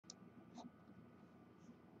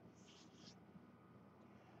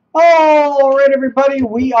All right, everybody,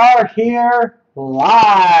 we are here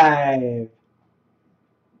live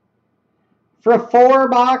for a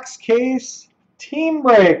 4-box case Team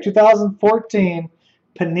Break 2014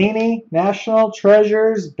 Panini National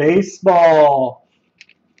Treasures Baseball.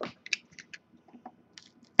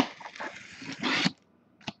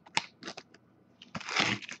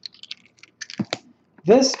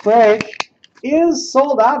 This break is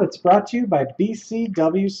sold out. It's brought to you by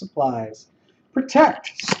BCW Supplies. Protect,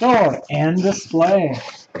 store, and display.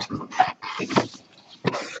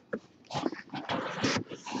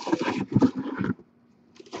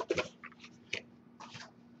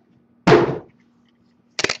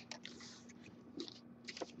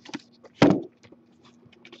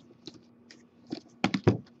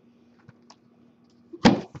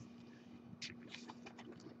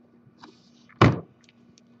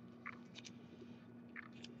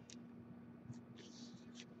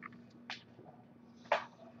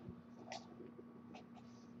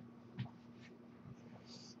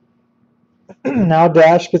 Now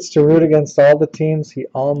Dash gets to root against all the teams he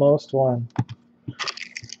almost won.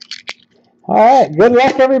 All right, good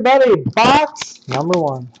luck, everybody. Box number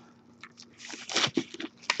 1.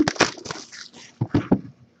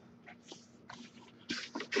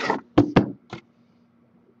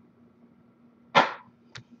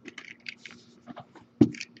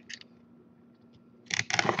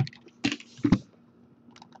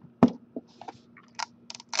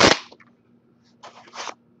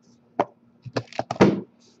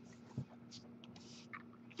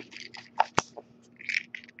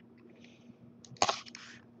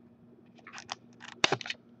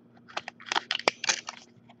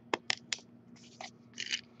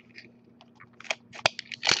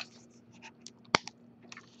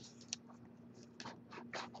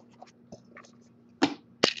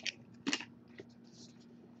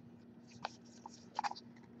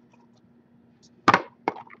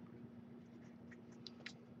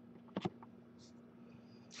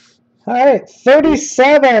 All right,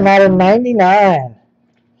 37 out of 99.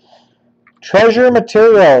 Treasure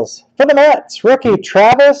Materials. For the Mets, rookie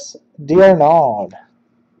Travis d'Arnaud.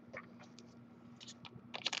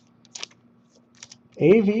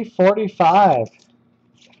 AV45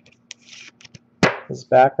 is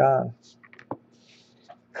back on.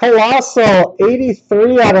 Colossal,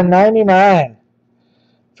 83 out of 99.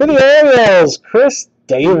 For the Orioles, Chris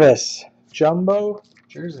Davis. Jumbo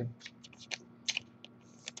jersey.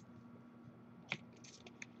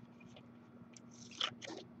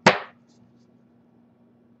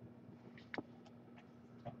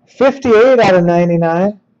 $58 out of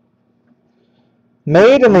 99.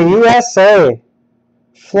 Made in the USA.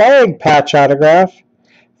 Flag patch autograph.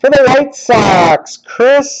 For the White Sox,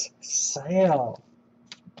 Chris Sale.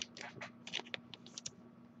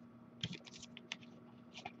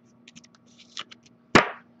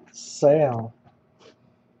 Sale.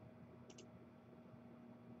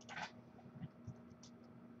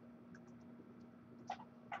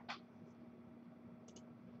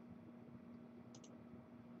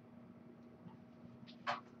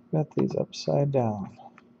 Got these upside down.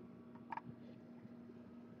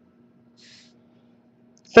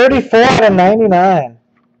 34 out of 99.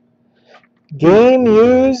 Game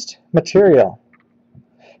used material.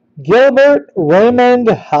 Gilbert Raymond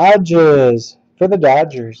Hodges for the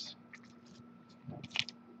Dodgers.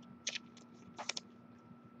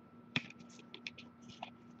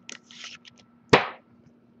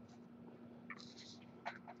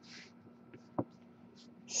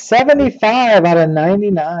 $75 out of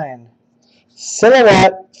 99.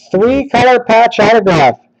 Silhouette 3-color patch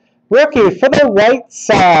autograph. Rookie for the White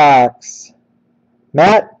Sox,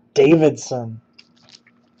 Matt Davidson.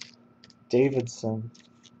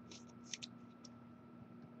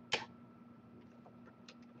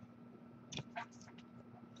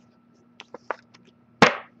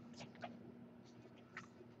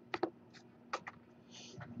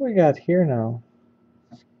 What we got here now?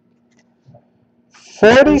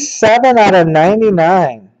 47 out of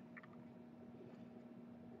 99.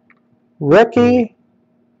 Rookie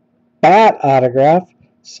bat autograph.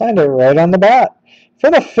 Signed it right on the bat. For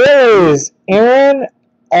the Phillies, Aaron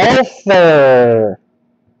Arthur.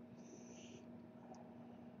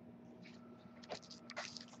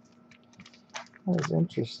 That was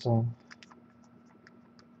interesting.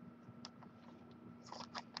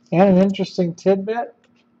 And an interesting tidbit,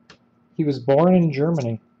 he was born in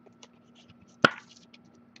Germany.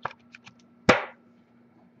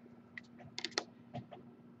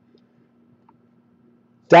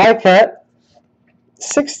 Die cut,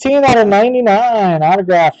 16 out of 99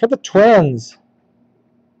 autograph for the Twins,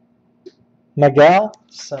 Miguel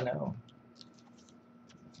Sano.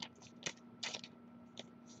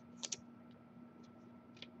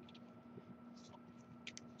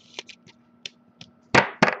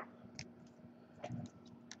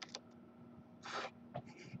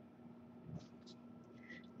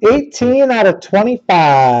 18 out of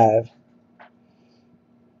 25.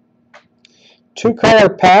 2-color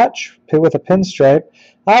patch with a pinstripe.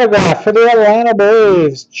 Autograph for the Atlanta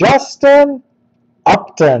Braves, Justin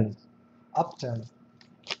Upton.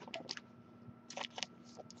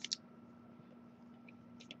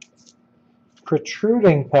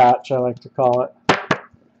 Protruding patch, I like to call it.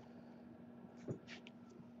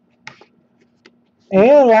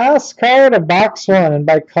 And last card of box 1, and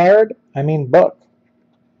by card, I mean book.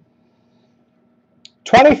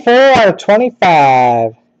 24 out of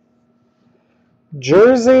 25.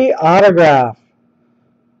 Jersey autograph.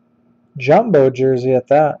 Jumbo jersey at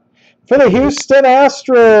that. For the Houston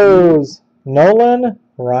Astros, Nolan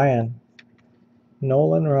Ryan.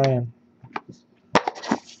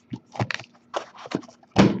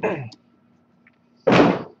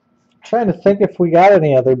 Trying to think if we got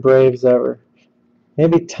any other Braves ever.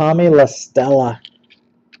 Maybe Tommy La Stella.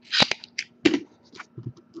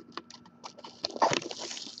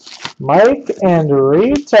 Mike and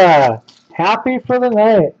Rita, happy for the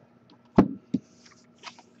night.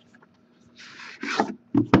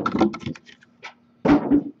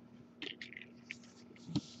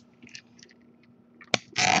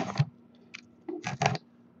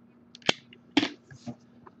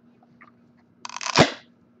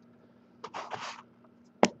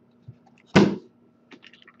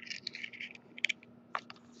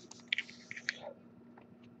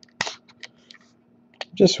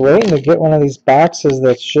 Just waiting to get one of these boxes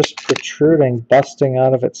that's just protruding, busting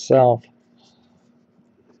out of itself.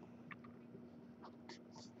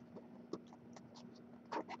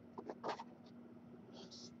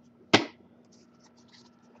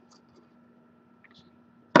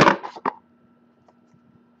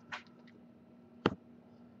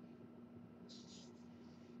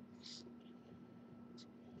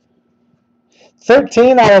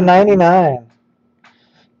 $13 out of 99.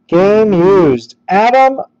 Game used.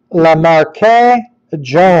 Adam Lamarque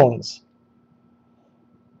Jones.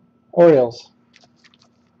 Orioles.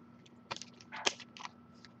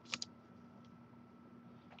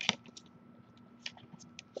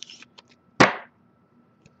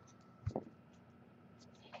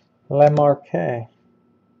 Lamarque.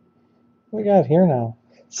 What we got here now?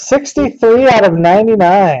 63 out of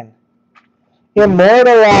 99.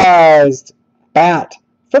 Immortalized bat.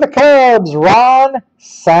 For the Cubs, Ron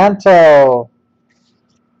Santo.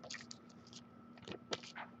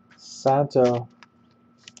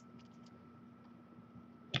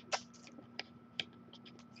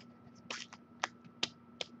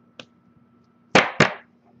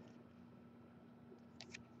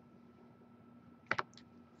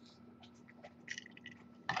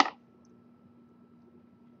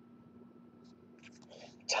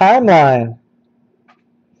 Timeline.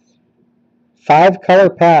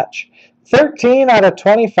 5-color patch. 13 out of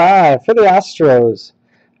 25 for the Astros.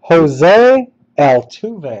 Jose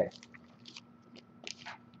Altuve.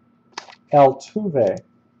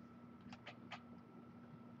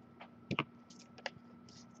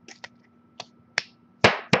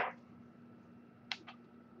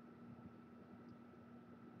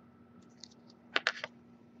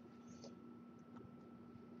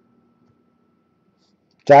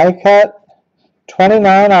 Die cut.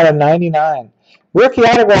 29 out of 99. Rookie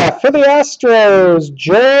autograph for the Astros,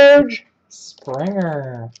 George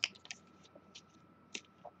Springer.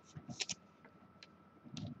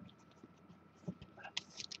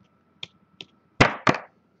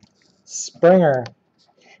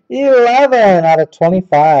 11 out of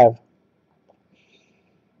 25.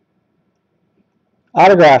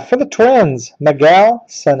 Autograph for the Twins, Miguel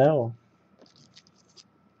Sano.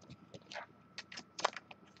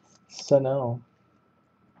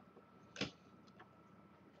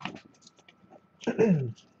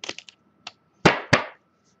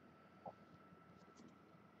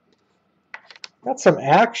 Got some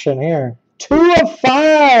action here. 2 of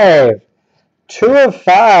 5. 2 of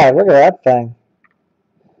 5. Look at that thing.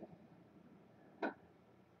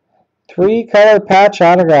 3-color patch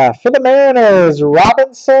autograph for the Mariners,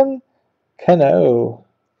 Robinson Cano.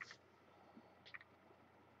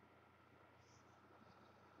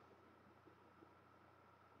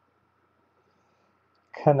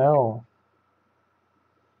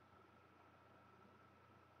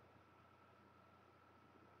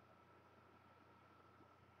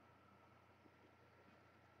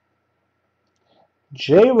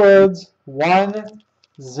 J Woods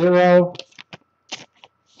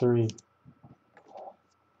 103.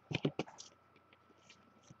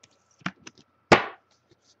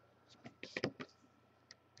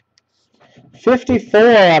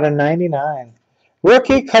 $54 out of 99.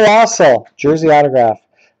 Rookie Colossal jersey autograph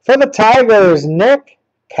for the Tigers, Nick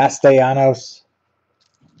Castellanos.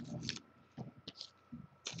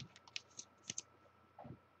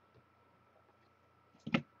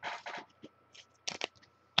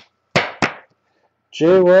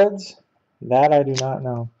 Jay Woods, that I do not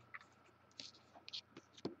know.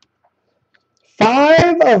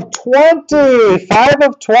 5 of 20. 5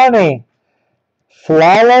 of 20.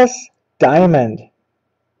 Flawless Diamond.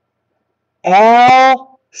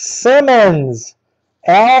 Al Simmons.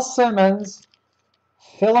 Al Simmons,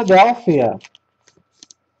 Philadelphia.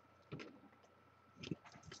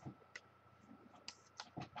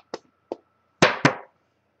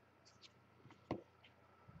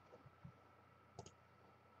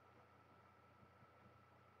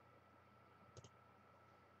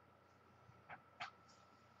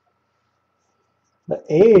 The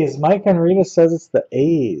A's. Mike Henrietta says it's the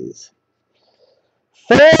A's.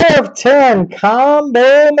 4 of 10.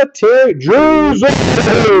 Combo material.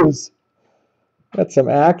 Drews. Got some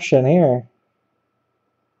action here.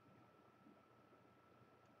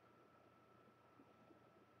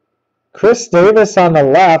 Chris Davis on the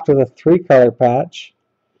left with a 3-color patch.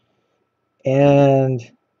 And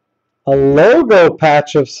a logo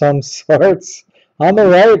patch of some sorts on the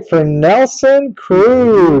right for Nelson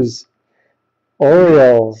Cruz.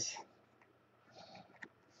 Orioles.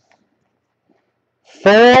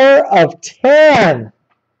 4 of 10.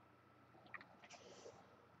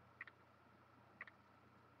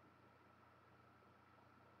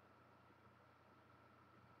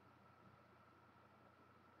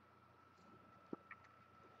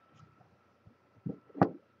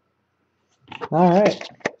 All right,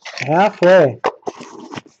 halfway.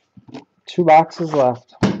 2 boxes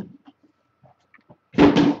left.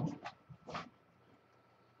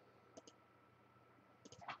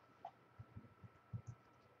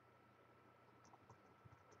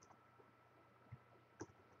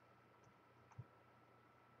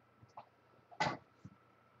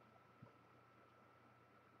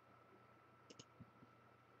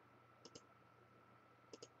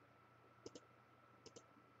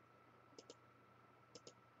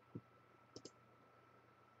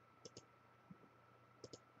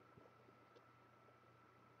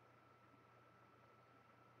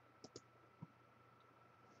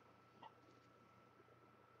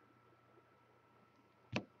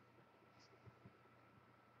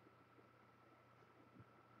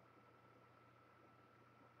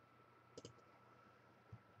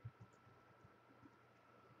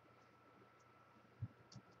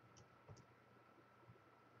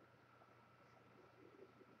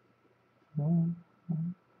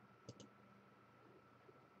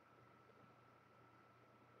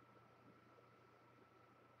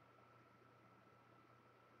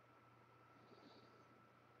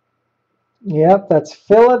 Yep, that's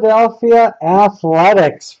Philadelphia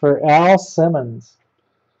Athletics for Al Simmons.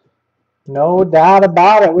 No doubt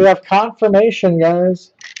about it. We have confirmation,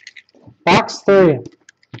 guys. Box 3.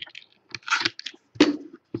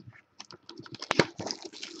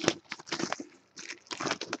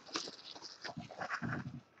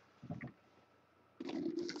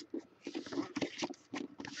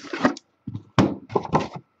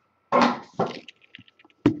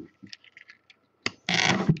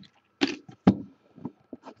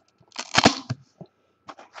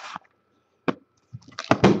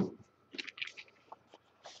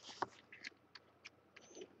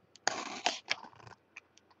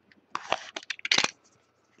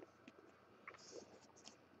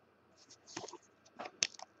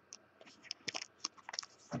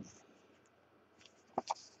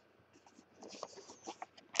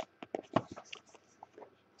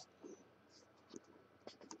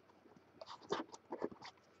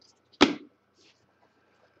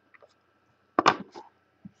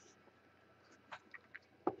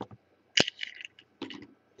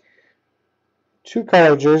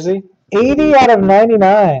 Two-color jersey. 80 out of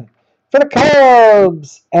 99. For the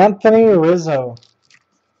Cubs, Anthony Rizzo.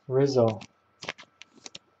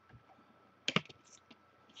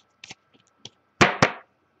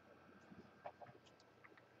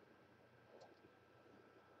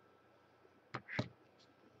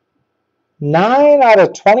 Nine out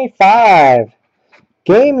of 25.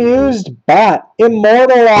 Game used bat.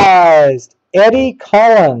 Immortalized. Eddie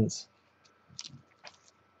Collins.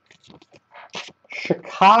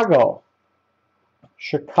 Chicago.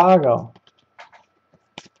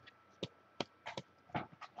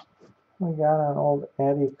 We got an old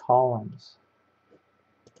Eddie Collins.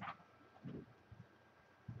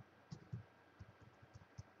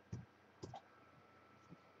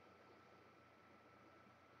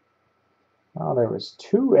 Oh, there was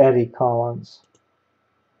 2 Eddie Collins.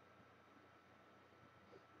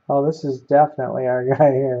 Oh, this is definitely our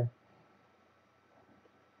guy here.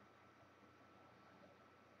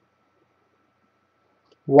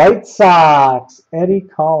 White Sox. Eddie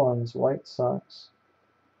Collins, White Sox.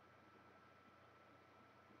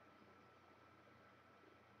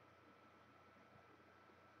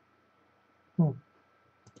 Hmm.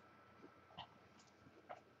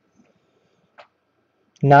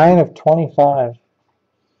 9 of 25.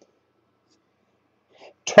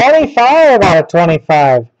 25 out of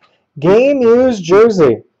 25. Game used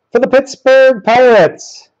jersey for the Pittsburgh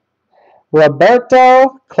Pirates.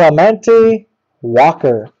 Roberto Clemente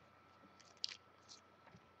Walker.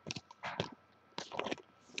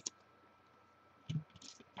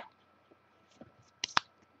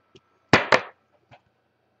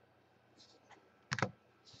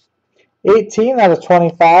 $18 out of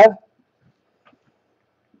 25.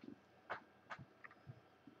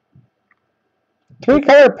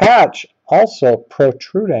 Three-color patch, also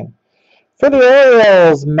protruding. For the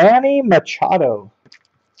Orioles, Manny Machado.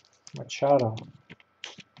 Machado.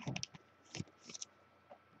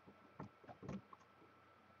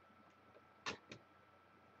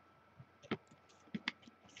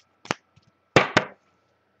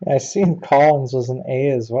 I seen Collins was an A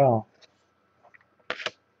as well.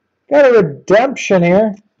 Got a redemption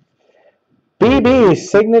here. BB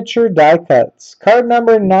signature die cuts. Card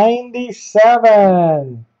number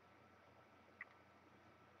 97.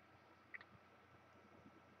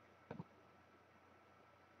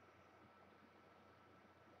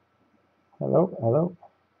 Hello, hello.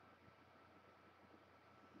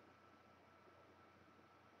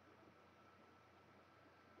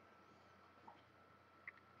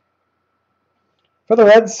 For the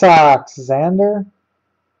Red Sox, Xander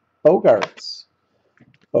Bogaerts.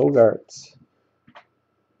 Bogaerts.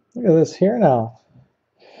 Look at this here now.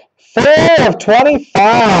 4 of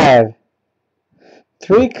 25.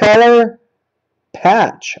 Three-color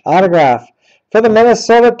patch autograph for the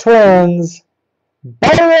Minnesota Twins,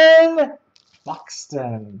 Byron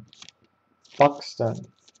Buxton. Buxton.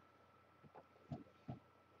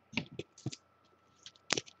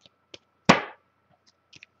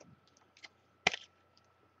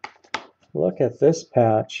 Look at this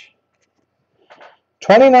patch.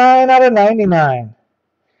 29 out of 99.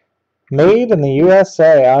 Made in the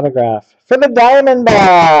USA autograph for the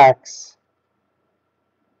Diamondbacks,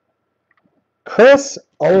 Chris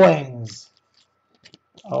Owings.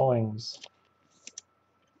 Owings.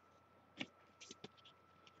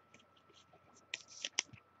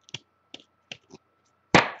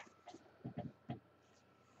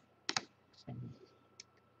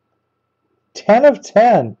 Ten of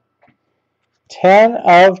 10. 10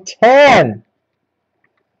 of 10.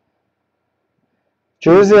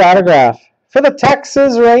 Jersey autograph for the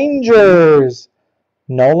Texas Rangers,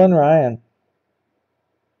 Nolan Ryan.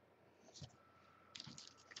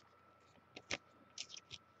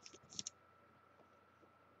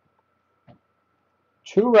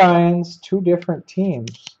 Two Ryans, two different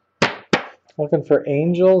teams. Looking for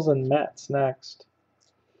Angels and Mets next.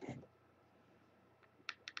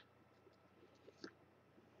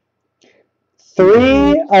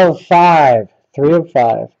 Three of 5. 3 of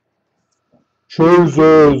 5.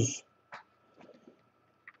 Chooses.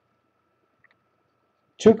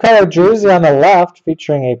 Two-color jersey on the left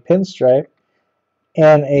featuring a pinstripe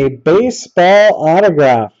and a baseball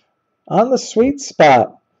autograph on the sweet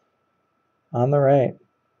spot on the right.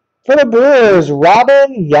 For the Brewers,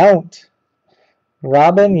 Robin Yount.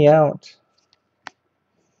 Robin Yount.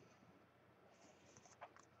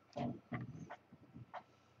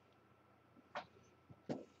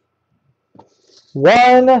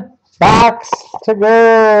 One box to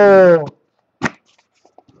go.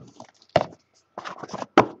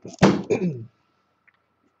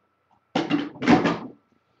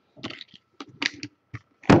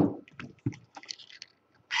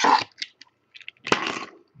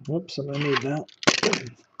 Whoops, I'm going to need that.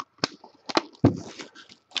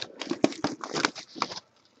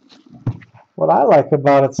 What I like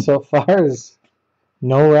about it so far is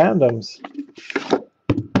no randoms.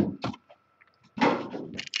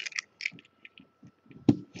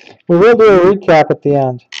 We will do a recap at the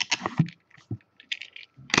end.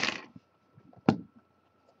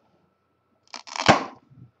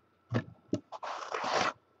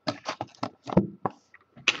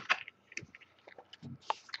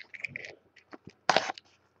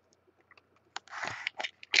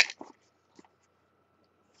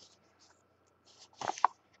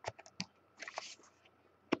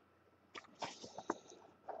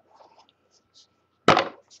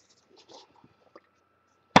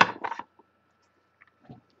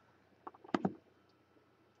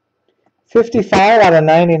 55 out of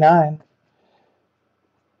 99.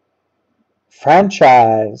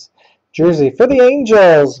 Franchise jersey for the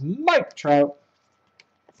Angels, Mike Trout.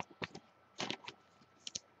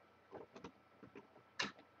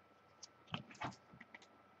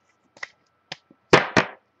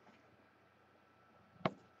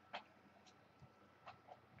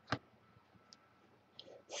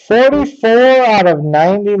 $44 out of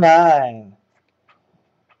 99.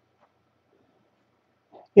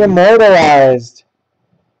 Immortalized.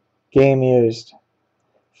 Game used.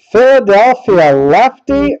 Philadelphia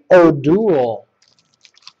Lefty O'Doul.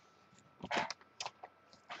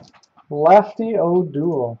 Lefty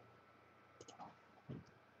O'Doul.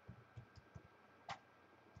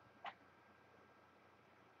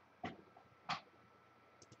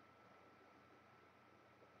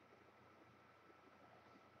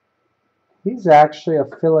 He's actually a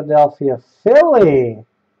Philadelphia Philly.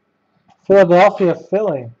 Philadelphia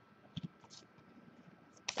Philly.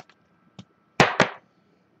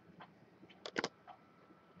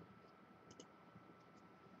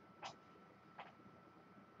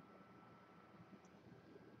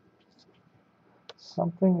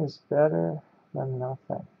 Something is better than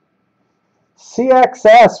nothing.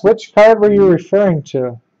 CXS, which card were you referring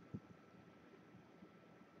to?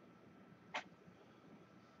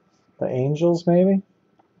 The Angels, maybe?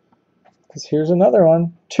 Because here's another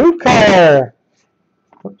one. Two-color.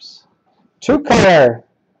 Whoops. Two-color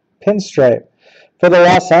pinstripe for the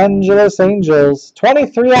Los Angeles Angels.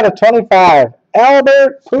 23 out of 25.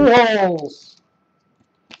 Albert Pujols.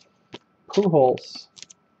 Pujols.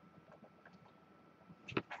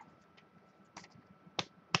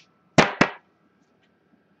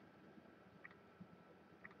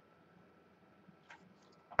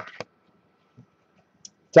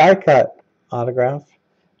 Die cut autograph.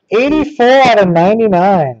 84 out of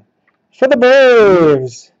 99 for the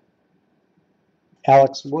Braves.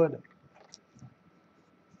 Alex Wood.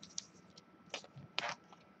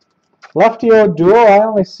 Lefty O'Doul, I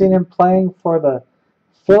only seen him playing for the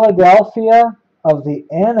Philadelphia of the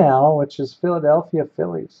NL, which is Philadelphia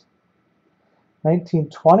Phillies.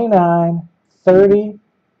 1929, 30,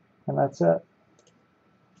 and that's it.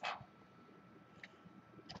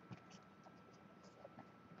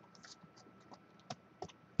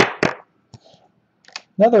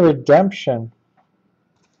 Another redemption.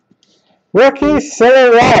 Rookie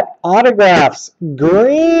silhouette autographs.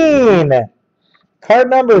 Green.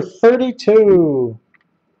 Card number 32.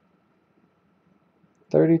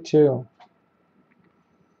 32.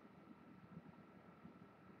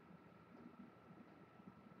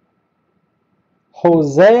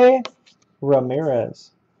 Jose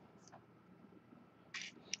Ramirez.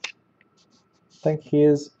 I think he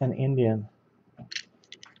is an Indian.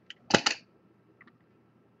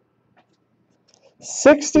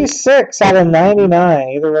 66 out of 99,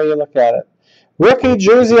 either way you look at it. Rookie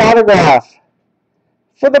jersey autograph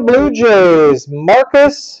for the Blue Jays,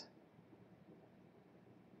 Marcus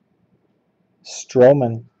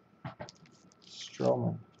Stroman.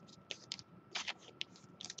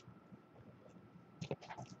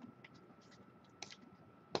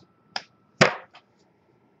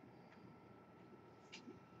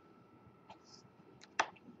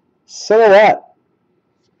 Silhouette.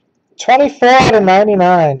 24 out of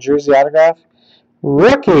 99, jersey autograph.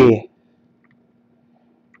 Rookie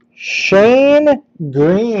Shane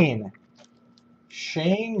Green.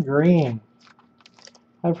 Shane Green.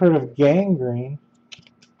 I've heard of gangrene.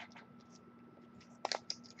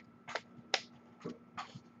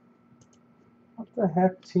 What the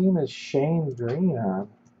heck team is Shane Green on?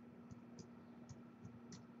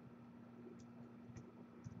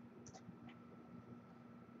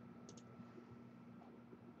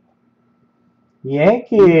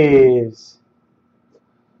 Yankees.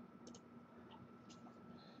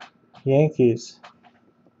 Yankees.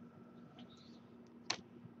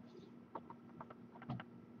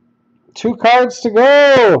 Two cards to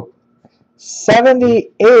go.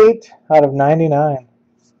 78 out of 99.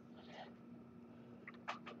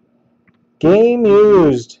 Game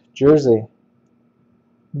used jersey.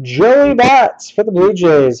 Joey Bats for the Blue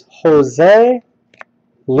Jays. Jose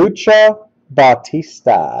Lucha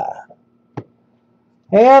Bautista.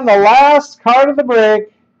 And the last card of the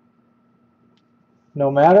break,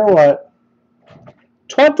 no matter what,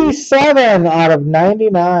 27 out of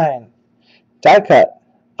 99. Die cut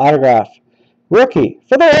autograph. Rookie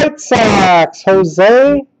for the White Sox,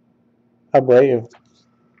 Jose Abreu.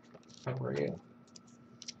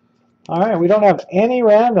 All right, we don't have any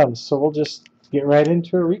randoms, so we'll just get right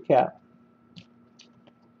into a recap.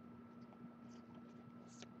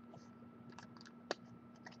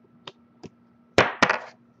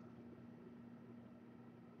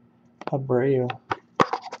 Abreu.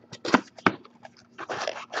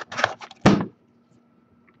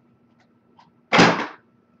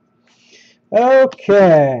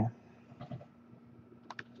 Okay.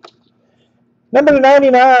 Number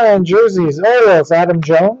 99, jerseys, Orioles, Adam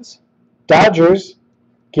Jones. Dodgers,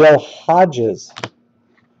 Gil Hodges.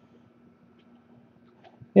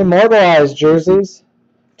 Immortalized jerseys,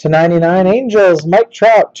 to 99, Angels, Mike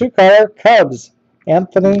Trout, 2-color, Cubs,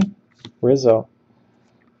 Anthony Rizzo.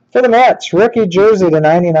 For the Mets, rookie jersey to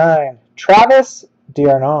 99, Travis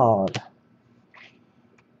d'Arnaud.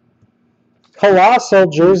 Colossal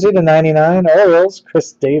jersey to 99, Orioles,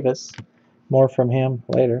 Chris Davis. More from him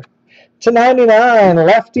later. To 99,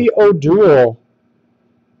 Lefty O'Doul.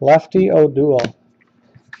 Lefty O'Doul.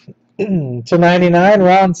 To 99,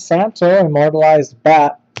 Ron Santo, immortalized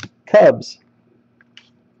bat, Cubs.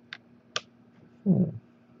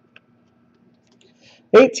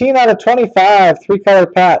 18 out of 25, 3-color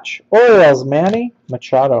patch, Orioles, Manny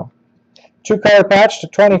Machado. 2-color patch to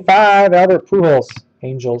 25, Albert Pujols,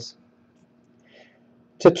 Angels.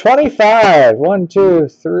 To 25, 1, 2,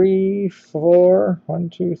 3, 4, 1,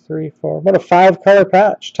 2, 3, 4. What a 5-color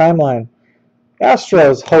patch, timeline.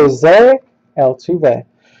 Astros, Jose Altuve.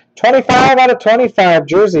 25 out of 25,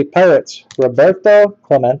 jersey, Pirates, Roberto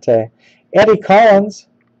Clemente. Eddie Collins,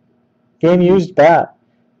 game used bat,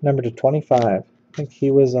 number to 25. I think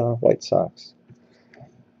he was White Sox.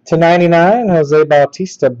 To 99, Jose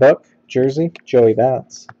Bautista book, jersey, Joey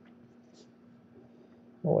Bats.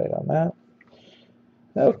 We'll wait on that.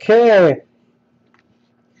 Okay.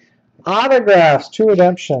 Autographs, 2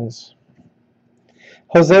 redemptions.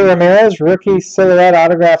 Jose Ramirez, rookie silhouette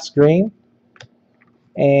autographs, green.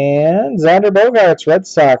 And Xander Bogaerts, Red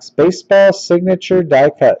Sox, baseball signature die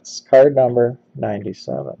cuts, card number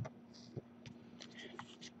 97.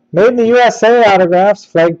 Made in the USA autographs,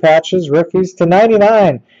 flag patches, rookies to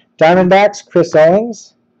 99. Diamondbacks, Chris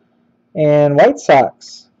Owings. And White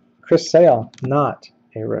Sox, Chris Sale, not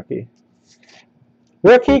a rookie.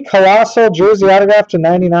 Rookie Colossal jersey autograph to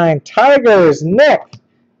 99. Tigers, Nick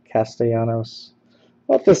Castellanos.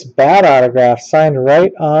 What about this bat autograph signed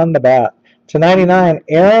right on the bat? To 99,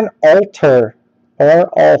 Aaron Alter, or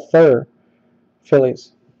Althur,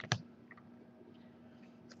 Phillies.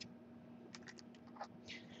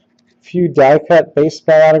 Few die-cut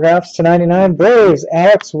baseball autographs to 99, Braves,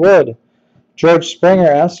 Alex Wood, George Springer,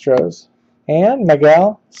 Astros, and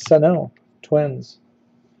Miguel Sano, Twins.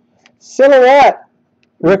 Silhouette,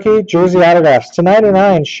 rookie jersey autographs to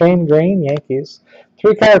 99, Shane Green, Yankees.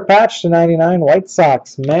 3-color patch to 99, White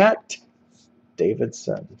Sox, Matt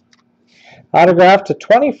Davidson. Autograph to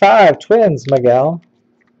 25, Twins, Miguel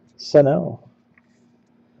Sano.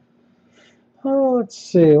 Oh, let's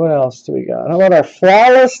see, what else do we got? How about our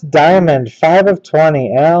Flawless Diamond, 5 of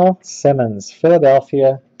 20, Al Simmons,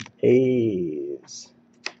 Philadelphia A's.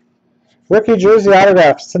 Rookie jersey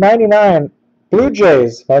autographs to 99, Blue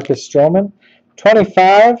Jays, Marcus Stroman.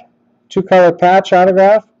 25, 2-color patch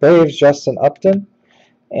autograph, Braves, Justin Upton.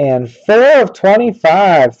 And 4 of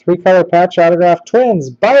 25, 3-color patch autograph, Twins,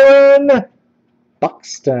 Byron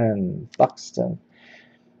Buxton.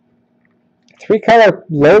 3-color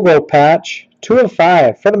logo patch, 2 of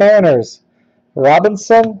 5 for the Mariners,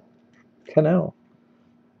 Robinson Cano.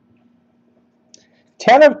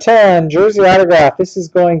 10 of 10, jersey autograph. This is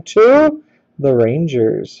going to the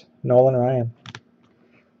Rangers, Nolan Ryan.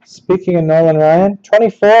 Speaking of Nolan Ryan,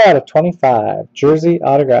 24 out of 25, jersey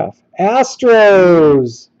autograph.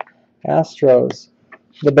 Astros.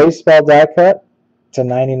 The baseball die cut to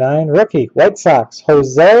 99, rookie, White Sox,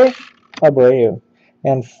 Jose Abreu.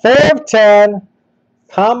 And 4 of 10,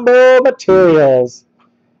 combo materials.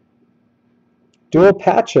 Dual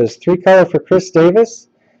patches, 3-color for Chris Davis,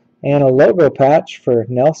 and a logo patch for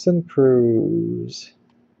Nelson Cruz.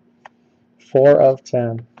 4 of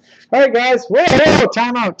 10. All right, guys. Whoa,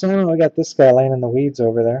 timeout. I got this guy laying in the weeds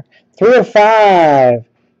over there. 3 of 5.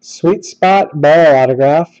 Sweet Spot Ball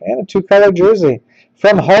autograph and a 2-color jersey.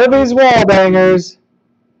 From Harvey's Wallbangers,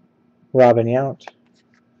 Robin Yount.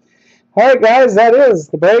 All right, guys, that is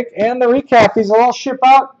the break and the recap. These will all ship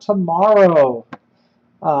out tomorrow.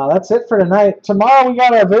 That's it for tonight. Tomorrow we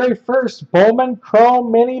got our very first Bowman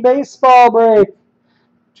Chrome Mini Baseball break.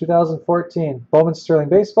 2014. Bowman Sterling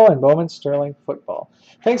Baseball and Bowman Sterling Football.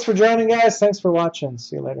 Thanks for joining, guys. Thanks for watching.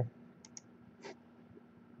 See you later.